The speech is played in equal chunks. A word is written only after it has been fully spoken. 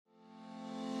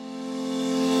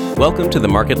Welcome to the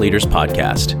Market Leaders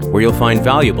Podcast, where you'll find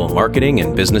valuable marketing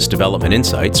and business development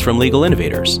insights from legal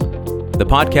innovators. The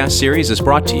podcast series is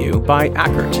brought to you by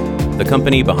Ackert, the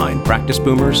company behind Practice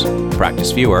Boomers,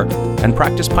 Practice Viewer, and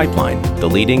Practice Pipeline, the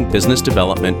leading business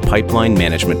development pipeline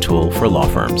management tool for law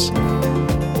firms.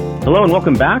 Hello and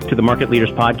welcome back to the Market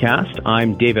Leaders Podcast.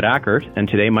 I'm David Ackert, and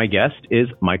today my guest is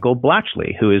Michael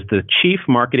Blachly, who is the Chief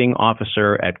Marketing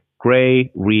Officer at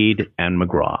Gray, Reed, and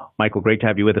McGraw. Michael, great to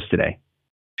have you with us today.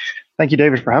 Thank you,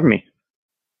 David, for having me.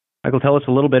 Michael, tell us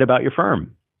a little bit about your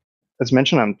firm. As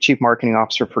mentioned, I'm Chief Marketing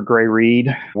Officer for Gray,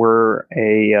 Reed. We're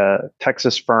a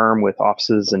Texas firm with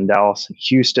offices in Dallas and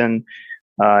Houston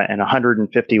and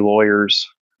 150 lawyers.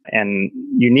 And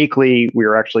uniquely, we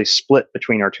are actually split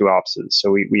between our two offices.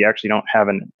 So we actually don't have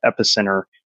an epicenter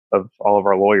of all of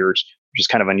our lawyers, which is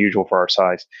kind of unusual for our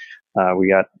size. We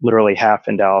got literally half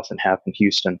in Dallas and half in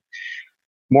Houston.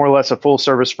 More or less a full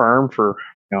service firm for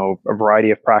a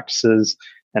variety of practices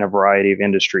and a variety of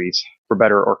industries, for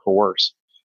better or for worse.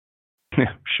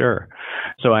 Yeah, sure.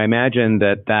 So I imagine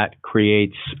that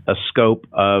creates a scope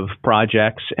of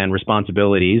projects and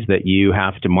responsibilities that you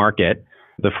have to market.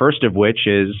 The first of which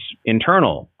is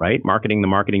internal, right? Marketing the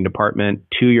marketing department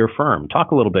to your firm.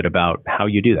 Talk a little bit about how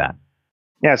you do that.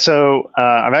 Yeah, so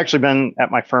I've actually been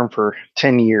at my firm for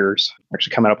 10 years,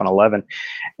 actually coming up on 11.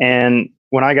 And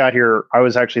when I got here, I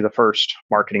was actually the first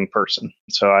marketing person.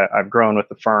 So I've grown with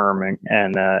the firm,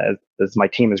 and as my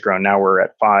team has grown, now we're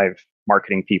at 5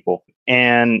 marketing people.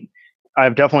 And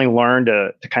I've definitely learned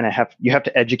to kind of you have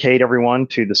to educate everyone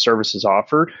to the services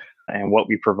offered and what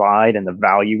we provide and the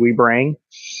value we bring.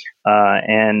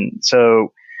 And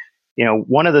so,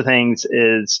 one of the things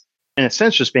is, in a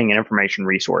sense, just being an information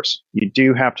resource. You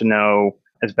do have to know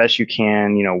as best you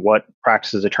can, what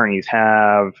practices attorneys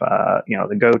have,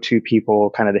 the go-to people,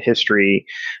 kind of the history,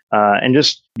 and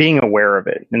just being aware of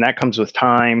it. And that comes with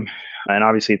time. And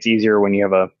obviously, it's easier when you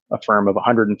have a firm of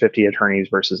 150 attorneys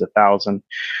versus 1,000.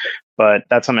 But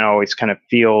that's something I always kind of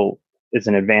feel is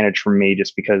an advantage for me,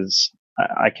 just because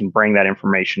I can bring that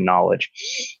information knowledge.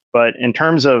 But in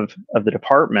terms of the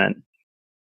department,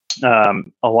 a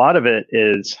lot of it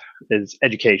is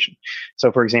education.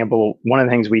 So, for example, one of the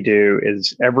things we do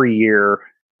is every year,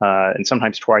 and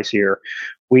sometimes twice a year,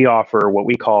 we offer what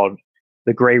we call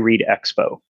the Gray Reed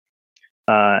Expo.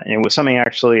 And it was something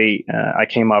actually I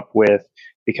came up with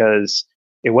because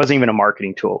it wasn't even a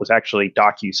marketing tool. It was actually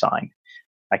DocuSign.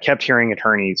 I kept hearing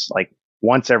attorneys like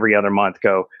once every other month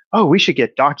go, "Oh, we should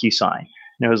get DocuSign."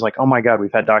 And it was like, "Oh my God,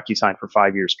 we've had DocuSign for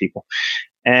 5 years, people."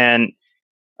 And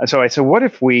so I said, what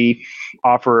if we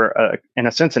offer, in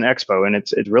a sense, an expo, and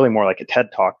it's really more like a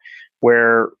TED Talk,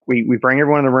 where we bring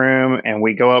everyone in the room and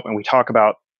we go up and we talk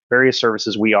about various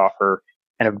services we offer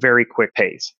at a very quick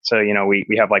pace. So, we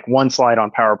have like one slide on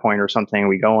PowerPoint or something.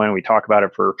 We go in, we talk about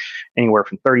it for anywhere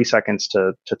from 30 seconds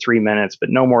to 3 minutes,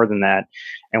 but no more than that.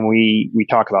 And we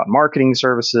talk about marketing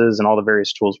services and all the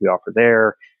various tools we offer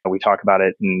there. We talk about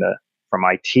it from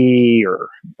IT or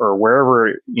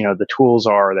wherever, the tools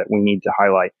are that we need to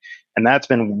highlight. And that's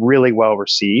been really well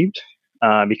received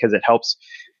because it helps,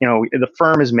 the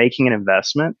firm is making an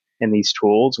investment in these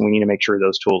tools, and we need to make sure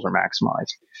those tools are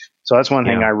maximized. So that's one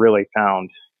thing I really found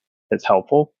that's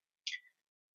helpful.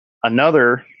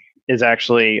 Another is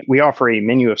actually, we offer a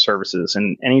menu of services,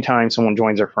 and anytime someone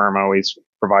joins our firm, I always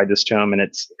provide this to them, and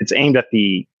it's aimed at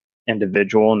the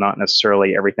individual, not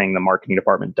necessarily everything the marketing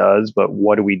department does, but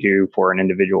what do we do for an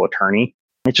individual attorney?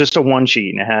 It's just a one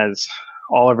sheet, and it has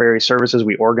all our various services.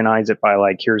 We organize it by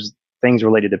here's things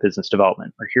related to business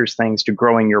development, or here's things to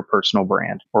growing your personal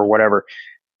brand, or whatever.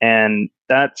 And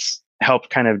that's helped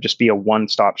kind of just be a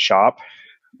one-stop shop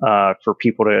for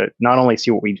people to not only see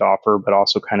what we offer, but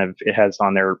also kind of it has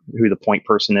on there who the point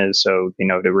person is, so they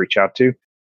know to reach out to.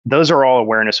 Those are all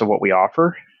awareness of what we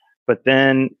offer. But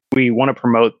then we want to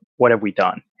promote what have we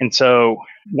done. And so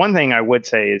one thing I would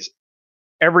say is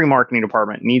every marketing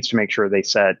department needs to make sure they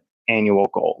set annual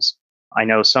goals. I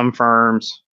know some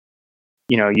firms,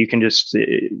 you can just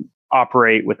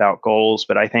operate without goals,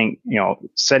 but I think,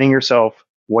 setting yourself,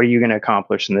 what are you going to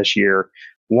accomplish in this year?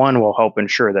 One, will help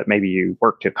ensure that maybe you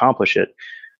work to accomplish it.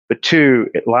 But 2,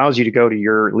 it allows you to go to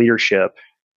your leadership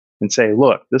and say,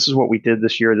 look, this is what we did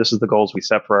this year. This is the goals we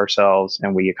set for ourselves,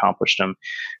 and we accomplished them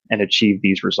and achieved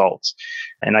these results.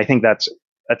 And I think that's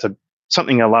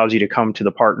something that allows you to come to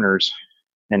the partners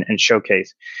and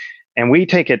showcase. And we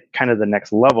take it kind of the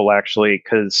next level, actually,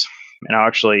 because, and I'll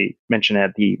actually mention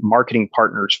at the Marketing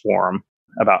Partners Forum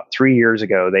about 3 years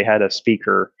ago, they had a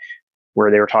speaker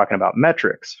where they were talking about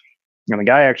metrics. And the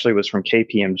guy actually was from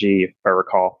KPMG, if I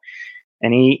recall.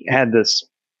 And he had this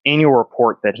annual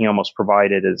report that he almost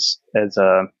provided as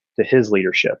to to his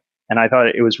leadership. And I thought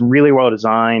it was really well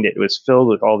designed. It was filled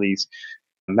with all these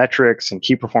metrics and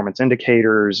key performance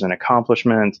indicators and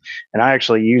accomplishments. And I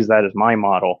actually use that as my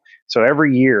model. So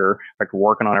every year, like we're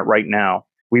working on it right now,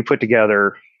 we put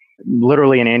together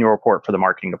literally an annual report for the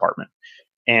marketing department.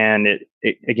 And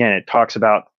it talks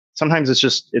about, sometimes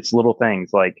it's little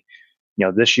things like,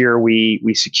 this year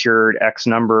we secured X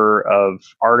number of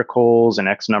articles and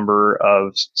X number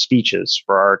of speeches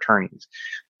for our attorneys,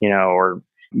 or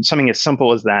something as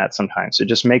simple as that. Sometimes it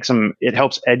just it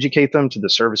helps educate them to the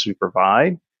service we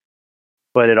provide,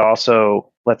 but it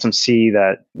also lets them see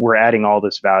that we're adding all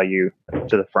this value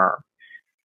to the firm.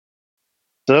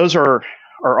 So those are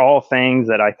all things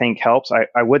that I think helps.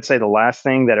 I would say the last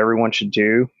thing that everyone should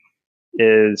do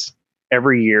is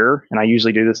every year, and I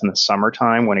usually do this in the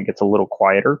summertime when it gets a little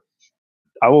quieter,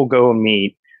 I will go and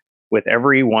meet with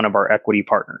every one of our equity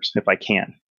partners if I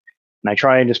can. And I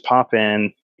try and just pop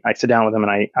in, I sit down with them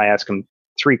and I ask them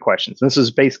 3 questions. And this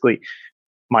is basically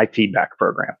my feedback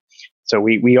program. So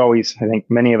we always, I think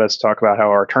many of us talk about how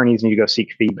our attorneys need to go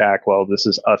seek feedback. Well, this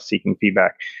is us seeking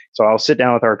feedback. So I'll sit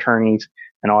down with our attorneys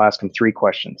and I'll ask them 3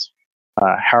 questions.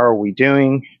 How are we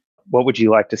doing? What would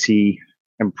you like to see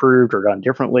improved or done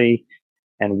differently?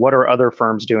 And what are other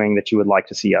firms doing that you would like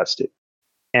to see us do?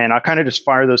 And I'll kind of just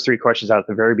fire those 3 questions out at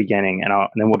the very beginning, and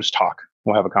then we'll just talk.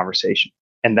 We'll have a conversation.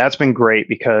 And that's been great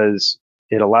because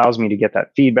it allows me to get that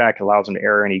feedback. It allows them to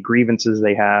air any grievances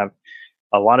they have.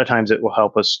 A lot of times it will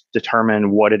help us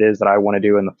determine what it is that I want to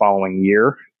do in the following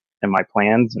year and my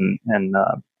plans and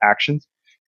actions.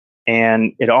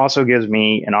 And it also gives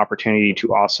me an opportunity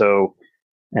to also,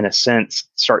 in a sense,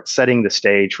 start setting the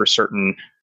stage for certain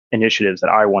initiatives that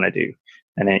I want to do.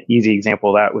 And an easy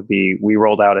example of that would be we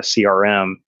rolled out a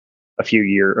CRM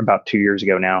about 2 years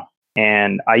ago now.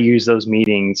 And I use those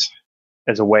meetings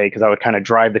as a way, because I would kind of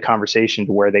drive the conversation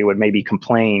to where they would maybe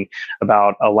complain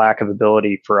about a lack of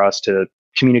ability for us to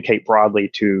communicate broadly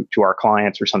to our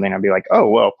clients or something. I'd be like, oh,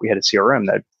 well, if we had a CRM,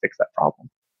 that'd fix that problem.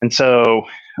 And so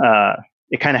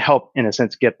it kind of helped, in a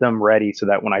sense, get them ready so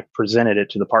that when I presented it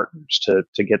to the partners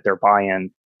to get their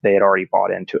buy-in, they had already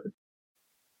bought into it.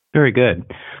 Very good.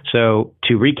 So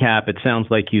to recap, it sounds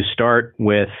like you start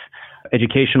with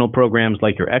educational programs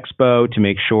like your expo to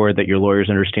make sure that your lawyers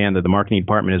understand that the marketing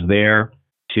department is there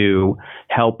to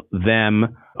help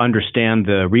them understand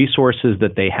the resources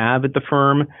that they have at the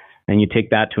firm. And you take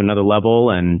that to another level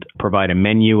and provide a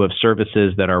menu of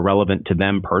services that are relevant to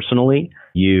them personally.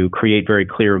 You create very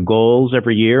clear goals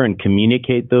every year and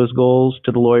communicate those goals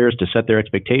to the lawyers to set their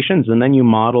expectations. And then you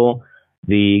model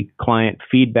the client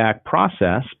feedback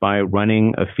process by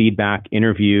running a feedback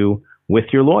interview with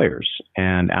your lawyers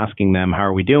and asking them, how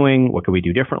are we doing? What can we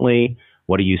do differently?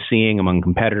 What are you seeing among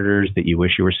competitors that you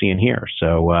wish you were seeing here?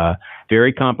 So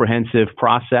very comprehensive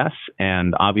process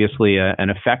and obviously an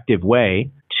effective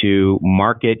way to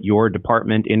market your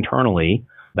department internally.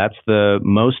 That's the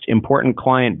most important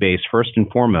client base, first and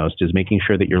foremost, is making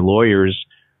sure that your lawyers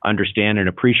understand and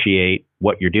appreciate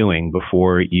what you're doing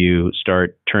before you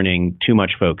start turning too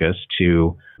much focus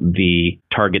to the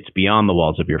targets beyond the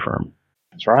walls of your firm.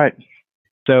 That's right.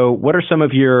 So what are some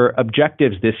of your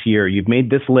objectives this year? You've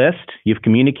made this list. You've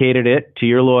communicated it to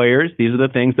your lawyers. These are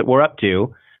the things that we're up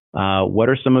to. What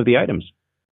are some of the items?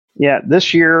 Yeah,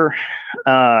 this year,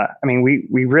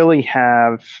 we really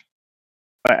have,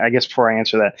 I guess before I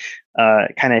answer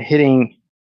that, kind of hitting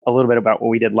a little bit about what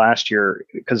we did last year,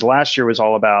 because last year was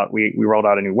all about, we rolled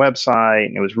out a new website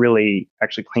and it was really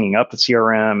actually cleaning up the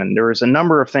CRM. And there was a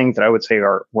number of things that I would say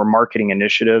were marketing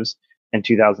initiatives in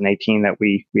 2018 that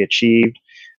we achieved.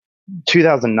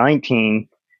 2019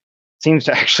 seems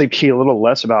to actually be a little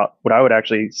less about what I would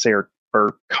actually say are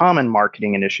common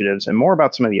marketing initiatives and more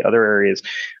about some of the other areas.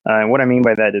 And what I mean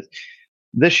by that is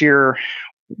this year,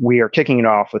 we are kicking it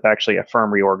off with actually a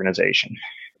firm reorganization.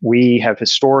 We have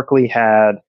historically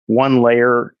had one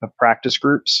layer of practice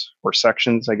groups or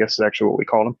sections, I guess is actually what we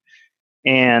call them.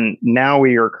 And now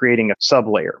we are creating a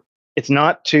sub-layer. It's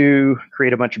not to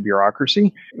create a bunch of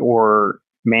bureaucracy or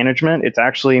management. It's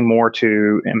actually more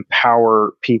to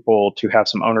empower people to have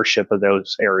some ownership of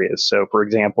those areas. So, for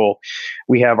example,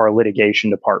 we have our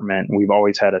litigation department. We've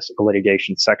always had a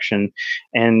litigation section.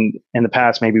 And in the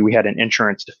past, maybe we had an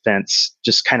insurance defense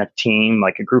just kind of team,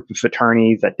 like a group of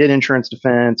attorneys that did insurance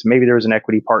defense. Maybe there was an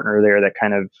equity partner there that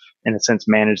kind of, in a sense,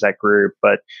 managed that group.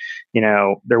 But,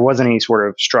 there wasn't any sort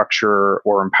of structure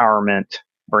or empowerment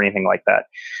or anything like that.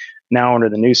 Now, under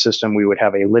the new system, we would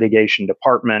have a litigation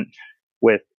department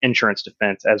with insurance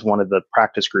defense as one of the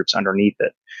practice groups underneath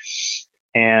it.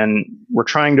 And we're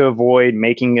trying to avoid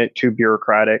making it too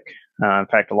bureaucratic. In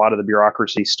fact, a lot of the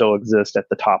bureaucracy still exists at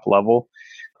the top level.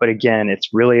 But again, it's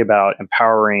really about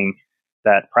empowering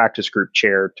that practice group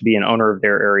chair to be an owner of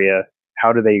their area.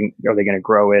 Are they going to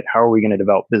grow it? How are we going to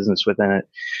develop business within it?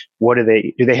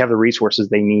 Do they have the resources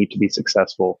they need to be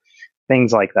successful?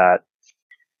 Things like that.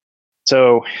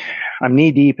 So I'm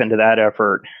knee deep into that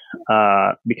effort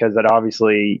because that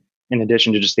obviously, in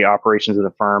addition to just the operations of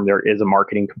the firm, there is a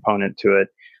marketing component to it,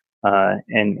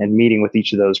 and meeting with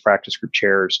each of those practice group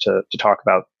chairs to talk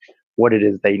about what it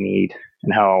is they need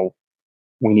and how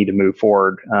we need to move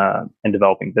forward in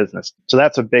developing business. So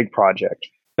that's a big project.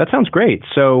 That sounds great.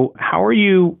 So how are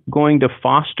you going to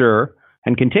foster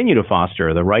and continue to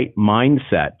foster the right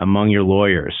mindset among your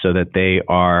lawyers so that they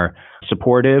are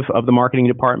supportive of the marketing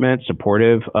department,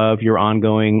 supportive of your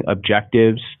ongoing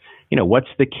objectives? What's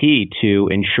the key to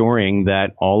ensuring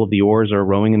that all of the oars are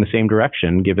rowing in the same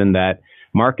direction, given that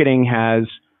marketing has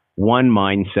one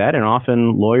mindset and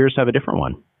often lawyers have a different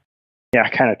one? Yeah, I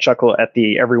kind of chuckle at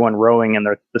the everyone rowing in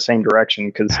the same direction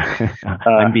because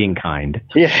I'm being kind.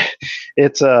 Yeah,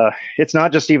 it's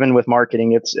not just even with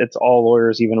marketing. It's all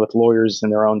lawyers, even with lawyers in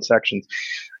their own sections.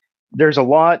 There's a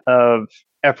lot of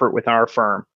effort within our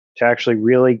firm to actually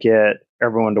really get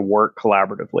everyone to work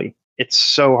collaboratively. It's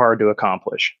so hard to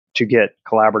accomplish, to get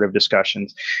collaborative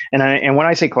discussions. And when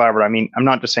I say collaborative, I mean, I'm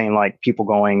not just saying like people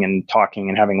going and talking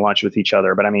and having lunch with each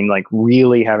other, but I mean like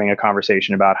really having a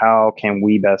conversation about how can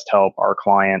we best help our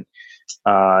client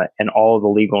and all of the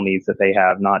legal needs that they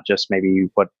have, not just maybe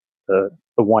what the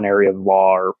one area of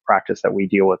law or practice that we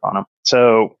deal with on them.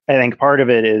 So I think part of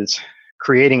it is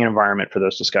creating an environment for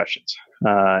those discussions.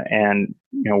 And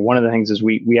one of the things is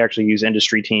we actually use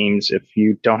industry teams. If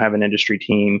you don't have an industry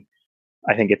team,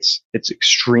 I think it's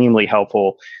extremely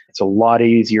helpful. It's a lot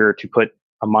easier to put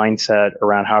a mindset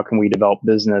around how can we develop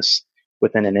business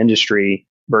within an industry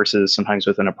versus sometimes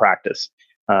within a practice,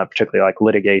 particularly like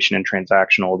litigation and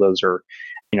transactional. Those are,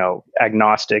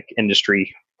 agnostic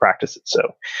industry practices.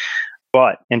 So,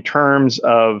 but in terms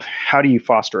of how do you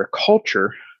foster a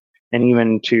culture and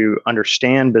even to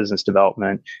understand business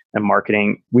development and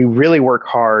marketing, we really work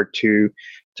hard to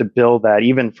build that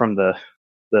even from the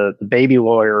baby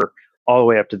lawyer all the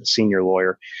way up to the senior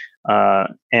lawyer.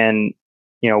 And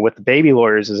with the baby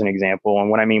lawyers as an example, and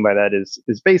what I mean by that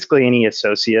is basically any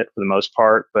associate for the most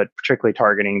part, but particularly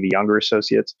targeting the younger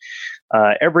associates.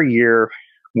 Every year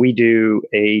we do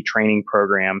a training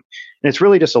program, and it's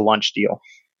really just a lunch deal.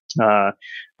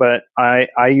 But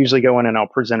I usually go in and I'll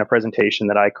present a presentation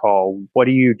that I call, what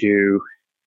do you do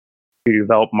to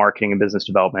develop marketing and business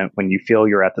development when you feel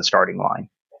you're at the starting line?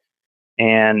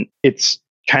 And it's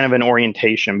kind of an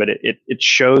orientation, but it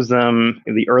shows them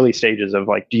the early stages of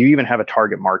like, do you even have a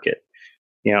target market,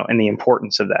 and the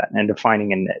importance of that and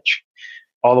defining a niche,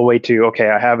 all the way to, okay,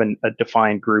 I have a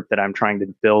defined group that I'm trying to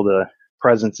build a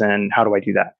presence in. How do I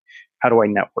do that? How do I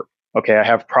network? Okay, I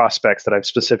have prospects that I've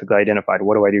specifically identified.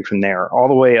 What do I do from there? All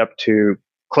the way up to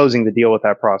closing the deal with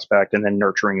that prospect and then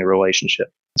nurturing the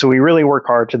relationship. So we really work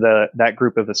hard to that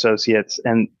group of associates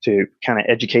and to kind of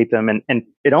educate them. And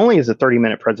it only is a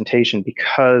 30-minute presentation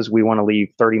because we want to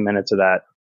leave 30 minutes of that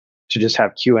to just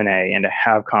have Q&A and to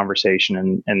have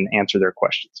conversation and answer their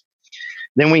questions.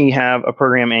 Then we have a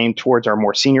program aimed towards our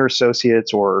more senior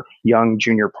associates or young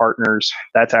junior partners.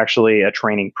 That's actually a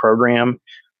training program,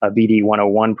 a BD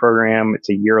 101 program. It's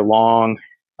a year long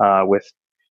with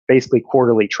basically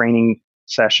quarterly training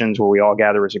sessions where we all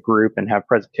gather as a group and have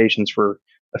presentations for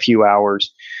a few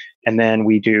hours. And then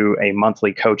we do a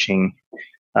monthly coaching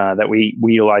that we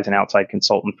utilize an outside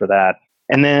consultant for that.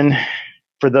 And then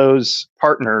for those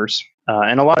partners,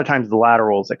 and a lot of times the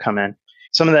laterals that come in,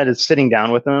 some of that is sitting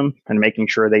down with them and making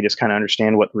sure they just kind of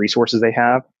understand what resources they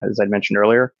have, as I mentioned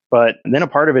earlier. But then a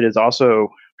part of it is also,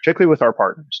 particularly with our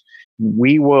partners,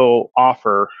 we will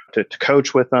offer to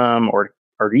coach with them or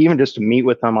even just to meet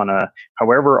with them on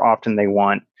however often they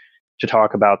want to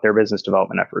talk about their business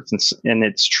development efforts. And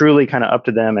it's truly kind of up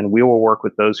to them, and we will work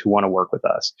with those who want to work with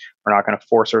us. We're not going to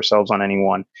force ourselves on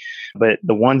anyone, but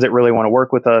the ones that really want to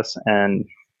work with us and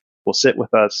will sit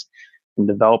with us and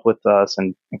develop with us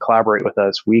and collaborate with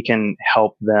us, we can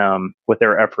help them with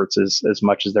their efforts as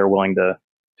much as they're willing to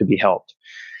be helped.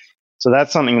 So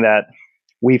that's something that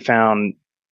we found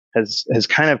has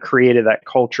kind of created that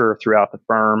culture throughout the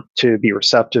firm to be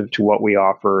receptive to what we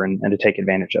offer and to take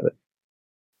advantage of it.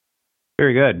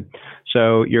 Very good.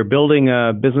 So you're building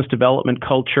a business development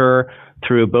culture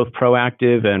through both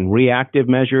proactive and reactive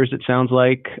measures, it sounds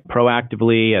like.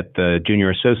 Proactively at the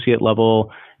junior associate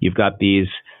level, you've got these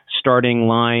starting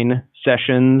line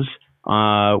sessions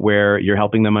where you're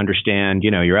helping them understand,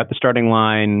 you're at the starting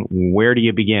line. Where do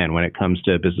you begin when it comes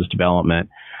to business development?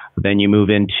 Then you move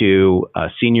into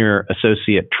senior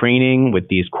associate training with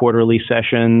these quarterly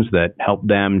sessions that help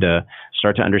them to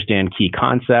start to understand key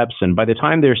concepts. And by the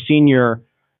time they're senior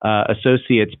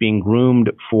associates being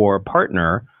groomed for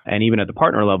partner, and even at the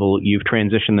partner level, you've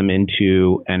transitioned them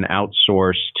into an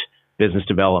outsourced business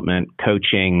development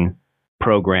coaching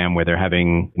program where they're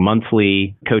having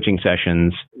monthly coaching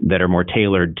sessions that are more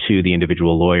tailored to the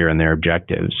individual lawyer and their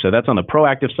objectives. So that's on the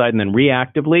proactive side. And then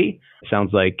reactively, it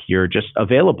sounds like you're just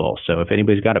available. So if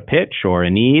anybody's got a pitch or a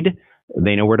need,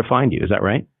 they know where to find you. Is that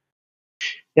right?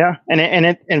 Yeah,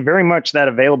 and very much that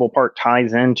available part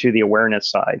ties into the awareness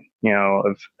side,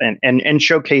 of and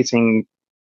showcasing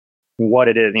what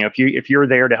it is. If you're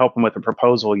there to help them with a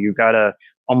proposal, you got to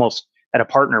almost at a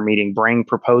partner meeting bring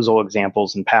proposal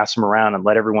examples and pass them around and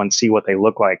let everyone see what they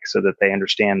look like so that they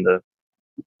understand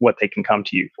what they can come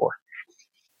to you for.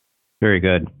 Very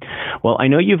good. Well, I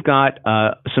know you've got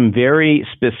some very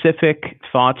specific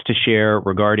thoughts to share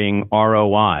regarding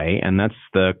ROI, and that's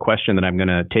the question that I'm going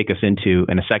to take us into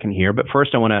in a second here. But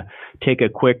first, I want to take a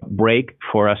quick break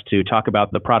for us to talk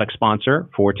about the product sponsor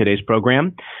for today's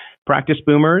program. Practice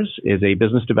Boomers is a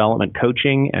business development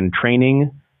coaching and training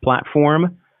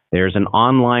platform. There's an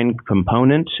online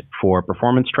component for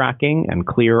performance tracking and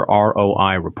clear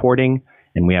ROI reporting.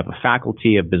 And we have a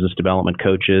faculty of business development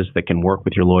coaches that can work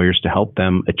with your lawyers to help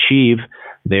them achieve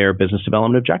their business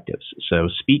development objectives. So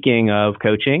speaking of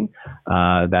coaching,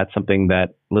 that's something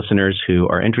that listeners who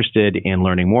are interested in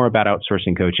learning more about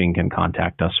outsourcing coaching can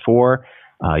contact us for.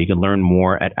 You can learn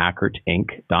more at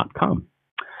ackertinc.com.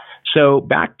 So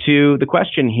back to the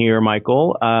question here,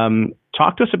 Michael.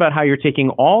 Talk to us about how you're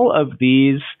taking all of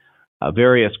these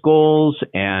various goals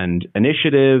and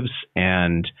initiatives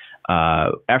and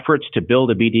efforts to build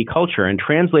a BD culture and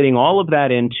translating all of that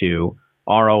into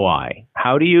ROI.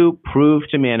 How do you prove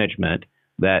to management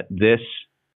that this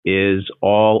is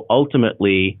all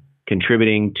ultimately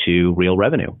contributing to real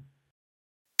revenue?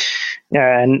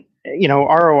 Yeah, and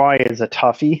ROI is a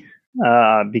toughie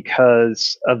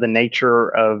because of the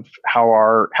nature of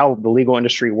how the legal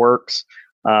industry works.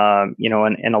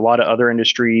 In a lot of other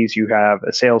industries, you have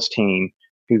a sales team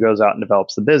who goes out and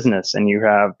develops the business, and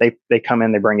they come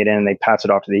in, they bring it in, and they pass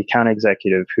it off to the account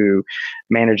executive who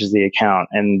manages the account,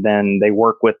 and then they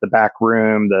work with the back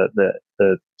room,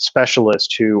 the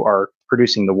specialists who are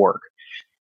producing the work.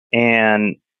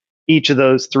 And each of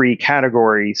those three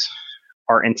categories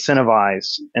are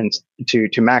incentivized and to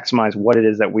maximize what it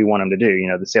is that we want them to do.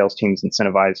 The sales team's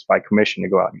incentivized by commission to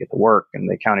go out and get the work, and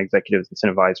the account executive's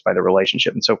incentivized by the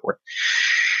relationship and so forth.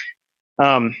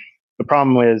 The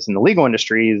problem is in the legal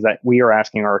industry is that we are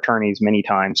asking our attorneys many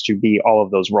times to be all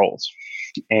of those roles,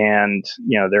 and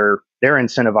they're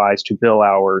incentivized to bill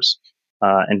hours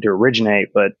and to originate,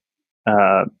 but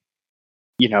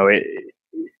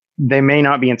they may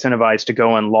not be incentivized to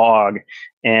go and log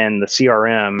in the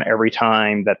CRM every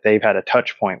time that they've had a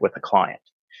touch point with a client.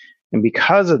 And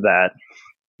because of that,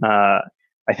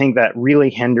 I think that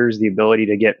really hinders the ability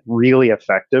to get really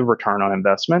effective return on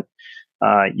investment.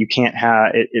 You can't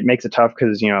have it makes it tough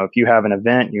because if you have an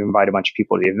event, you invite a bunch of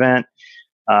people to the event.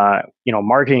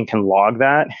 Marketing can log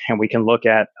that, and we can look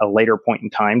at a later point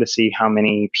in time to see how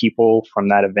many people from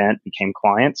that event became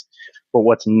clients. But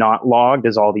what's not logged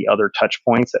is all the other touch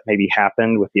points that maybe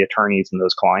happened with the attorneys and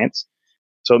those clients.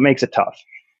 So it makes it tough.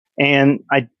 And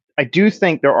I do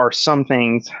think there are some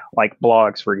things like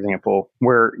blogs, for example,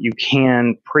 where you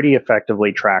can pretty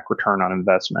effectively track return on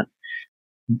investment.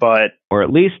 But or at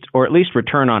least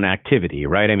return on activity,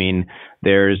 right? I mean,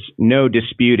 there's no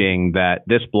disputing that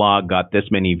this blog got this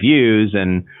many views,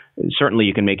 and certainly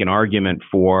you can make an argument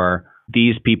for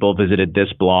these people visited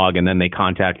this blog and then they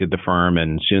contacted the firm,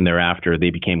 and soon thereafter they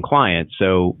became clients.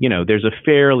 So, there's a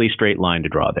fairly straight line to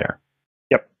draw there.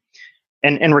 Yep.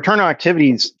 And return on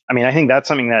activities, I think that's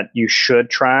something that you should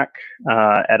track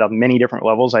at many different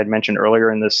levels. I'd mentioned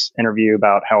earlier in this interview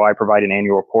about how I provide an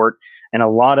annual report. And a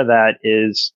lot of that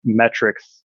is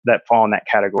metrics that fall in that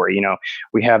category.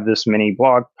 We have this many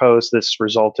blog posts, this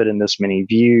resulted in this many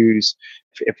views.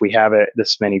 If we have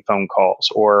this many phone calls,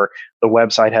 or the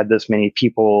website had this many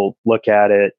people look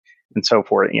at it, and so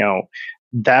forth.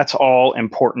 That's all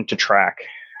important to track.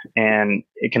 And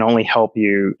it can only help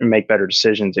you make better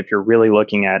decisions if you're really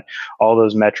looking at all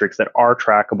those metrics that are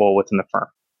trackable within the firm.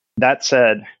 That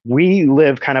said, we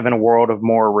live kind of in a world of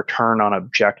more return on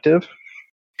objective.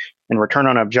 And return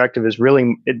on objective is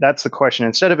really, that's the question.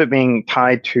 Instead of it being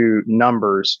tied to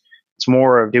numbers, it's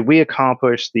more of, did we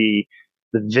accomplish the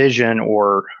vision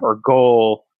or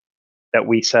goal that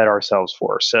we set ourselves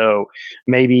for? So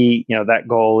maybe, that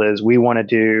goal is we want to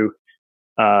do,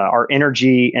 our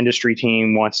energy industry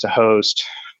team wants to host,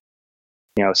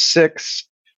 6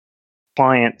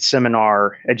 client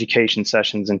seminar education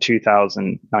sessions in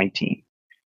 2019.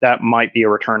 That might be a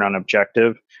return on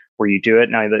objective where you do it.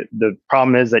 Now, the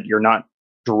problem is that you're not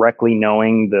directly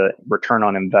knowing the return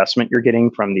on investment you're getting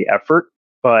from the effort,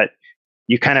 but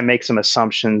you kind of make some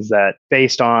assumptions that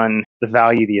based on the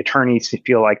value the attorneys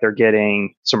feel like they're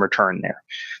getting some return there.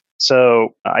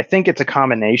 So I think it's a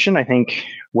combination. I think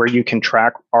where you can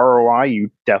track ROI,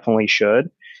 you definitely should.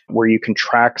 Where you can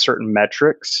track certain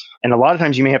metrics. And a lot of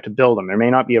times you may have to build them. There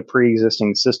may not be a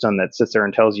pre-existing system that sits there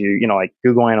and tells you, like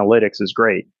Google Analytics is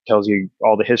great, tells you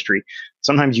all the history.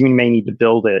 Sometimes you may need to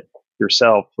build it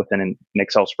yourself within an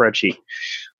Excel spreadsheet.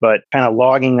 But kind of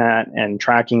logging that and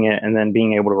tracking it and then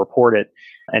being able to report it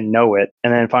and know it.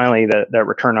 And then finally, that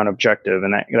return on objective.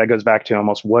 And that goes back to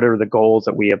almost what are the goals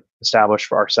that we have established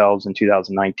for ourselves in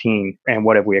 2019 and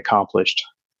what have we accomplished?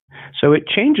 So it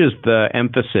changes the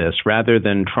emphasis. Rather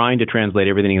than trying to translate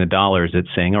everything into dollars, it's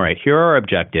saying, all right, here are our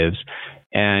objectives,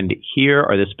 and here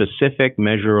are the specific,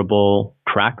 measurable,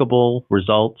 trackable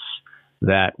results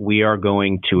that we are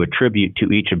going to attribute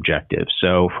to each objective.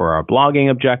 So for our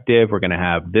blogging objective, we're going to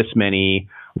have this many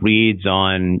reads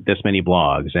on this many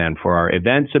blogs. And for our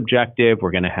events objective,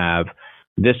 we're going to have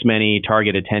this many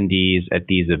target attendees at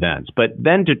these events. But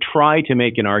then to try to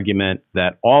make an argument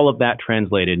that all of that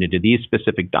translated into these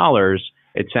specific dollars,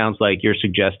 it sounds like you're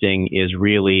suggesting is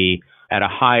really at a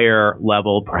higher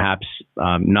level, perhaps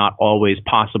not always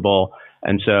possible.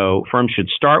 And so firms should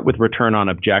start with return on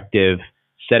objective,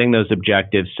 setting those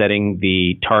objectives, setting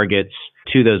the targets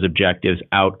to those objectives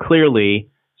out clearly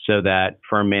so that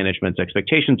firm management's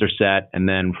expectations are set. And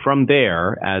then from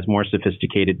there, as more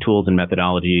sophisticated tools and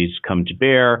methodologies come to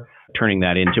bear, turning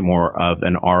that into more of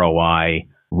an ROI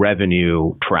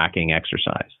revenue tracking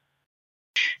exercise.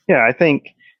 Yeah, I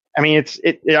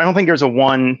don't think there's a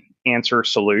one answer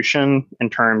solution in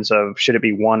terms of should it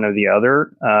be one or the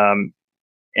other.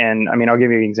 And I'll give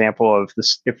you an example of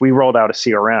this. If we rolled out a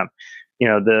CRM,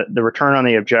 the return on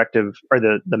the objective or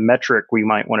the metric we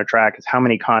might want to track is how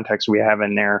many contacts we have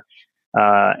in there.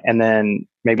 And then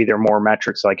maybe there are more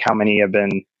metrics like how many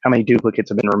duplicates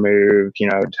have been removed,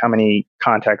 how many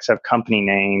contacts have company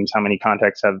names, how many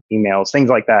contacts have emails,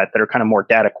 things like that are kind of more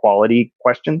data quality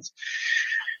questions.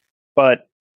 But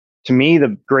to me,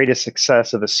 the greatest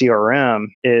success of a CRM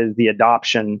is the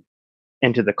adoption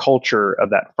into the culture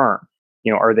of that firm.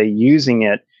 Are they using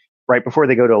it right before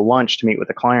they go to a lunch to meet with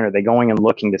a client? Are they going and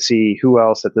looking to see who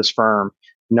else at this firm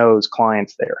knows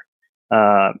clients there?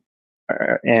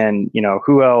 And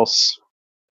who else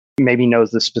maybe knows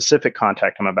the specific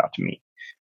contact I'm about to meet?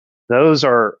 Those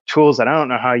are tools that I don't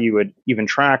know how you would even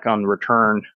track on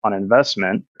return on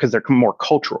investment because they're more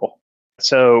cultural.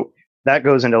 So that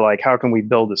goes into like, how can we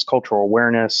build this cultural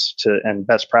awareness and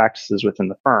best practices within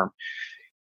the firm?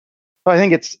 So I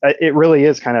think it really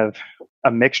is kind of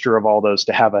a mixture of all those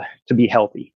to be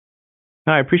healthy.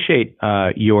 I appreciate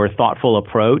your thoughtful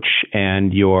approach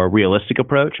and your realistic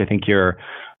approach. I think you're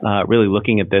really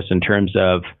looking at this in terms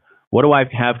of what do I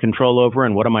have control over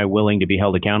and what am I willing to be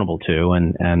held accountable to?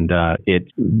 And it's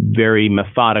very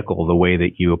methodical the way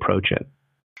that you approach it.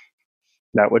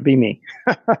 That would be me.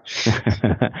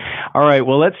 All right.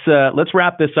 Well, let's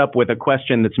wrap this up with a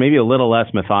question that's maybe a little less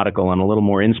methodical and a little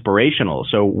more inspirational.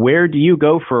 So where do you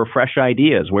go for fresh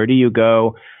ideas? Where do you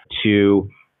go to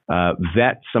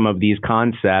vet some of these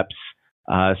concepts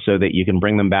so that you can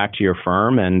bring them back to your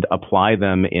firm and apply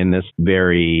them in this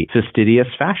very fastidious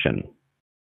fashion?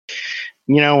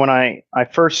 When I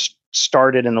first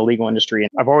started in the legal industry,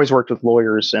 I've always worked with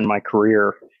lawyers in my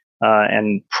career.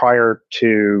 And prior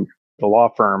to the law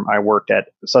firm, I worked at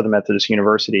Southern Methodist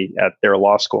University at their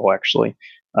law school, actually.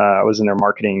 I was in their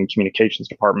marketing and communications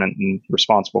department and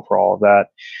responsible for all of that.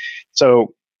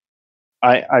 So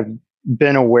I've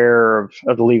been aware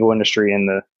of the legal industry and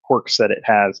the quirks that it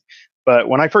has. But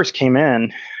when I first came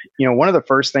in, one of the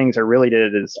first things I really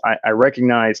did is I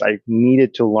recognized I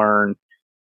needed to learn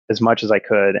as much as I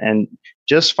could. And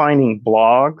just finding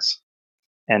blogs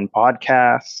and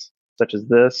podcasts such as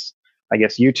this, I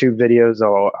guess YouTube videos,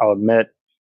 I'll admit,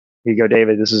 here you go,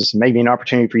 David, this is maybe an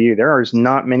opportunity for you. There are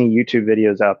not many YouTube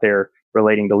videos out there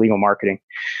relating to legal marketing.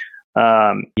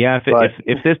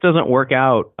 If this doesn't work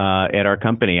out at our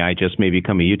company, I just may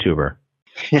become a YouTuber.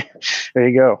 There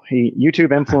you go.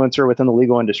 YouTube influencer within the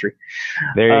legal industry.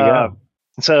 There you go.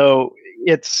 So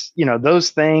it's, those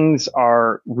things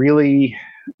are really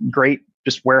great,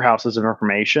 just warehouses of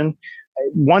information.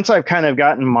 Once I've kind of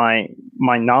gotten my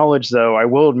knowledge, though, I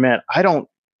will admit I don't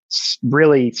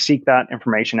really seek that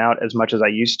information out as much as I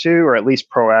used to, or at least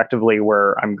proactively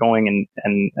where I'm going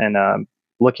and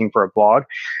looking for a blog.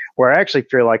 where I actually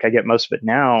feel like I get most of it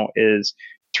now is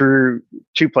through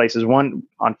two places. One,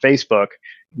 on Facebook,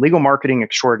 Legal Marketing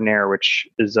Extraordinaire, which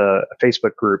is a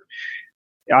Facebook group.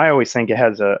 I always think it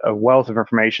has a wealth of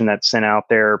information that's sent out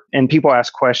there, and people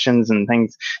ask questions and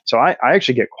things. So I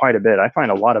actually get quite a bit. I find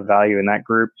a lot of value in that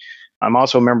group. I'm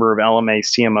also a member of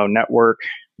LMA's CMO network,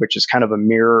 which is kind of a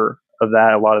mirror of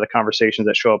that. A lot of the conversations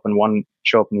that show up in one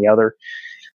show up in the other.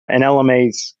 And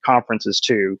LMA's conferences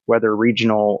too, whether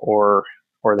regional or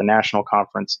the national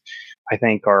conference, I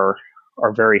think are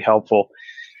very helpful.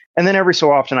 And then every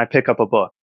so often I pick up a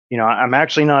book. I'm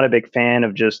actually not a big fan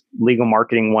of just legal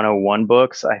marketing 101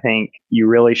 books. I think you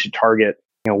really should target,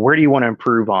 where do you want to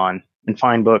improve on, and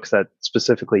find books that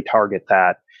specifically target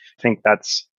that. I think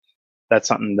that's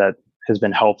something that has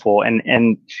been helpful.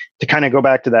 And to kind of go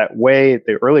back to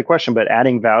the early question, but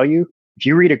adding value, if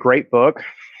you read a great book,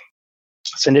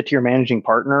 send it to your managing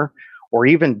partner, or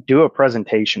even do a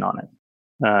presentation on it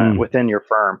within your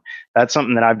firm. That's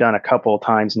something that I've done a couple of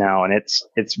times now, and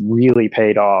it's really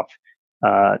paid off.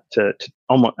 To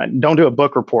almost don't do a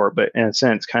book report, but in a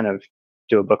sense, kind of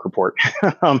do a book report.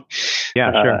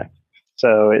 Sure.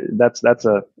 So that's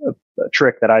a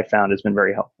trick that I found has been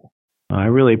very helpful. I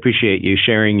really appreciate you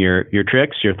sharing your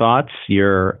tricks, your thoughts,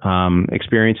 your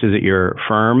experiences at your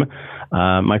firm.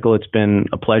 Michael, it's been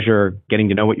a pleasure getting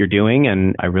to know what you're doing,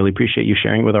 and I really appreciate you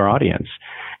sharing with our audience.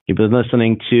 You've been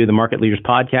listening to the Market Leaders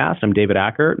Podcast. I'm David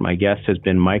Ackert. My guest has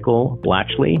been Michael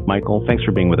Blachly. Michael, thanks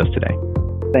for being with us today.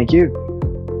 Thank you.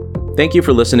 Thank you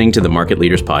for listening to the Market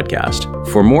Leaders Podcast.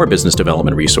 For more business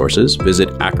development resources, visit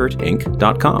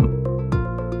ackertinc.com.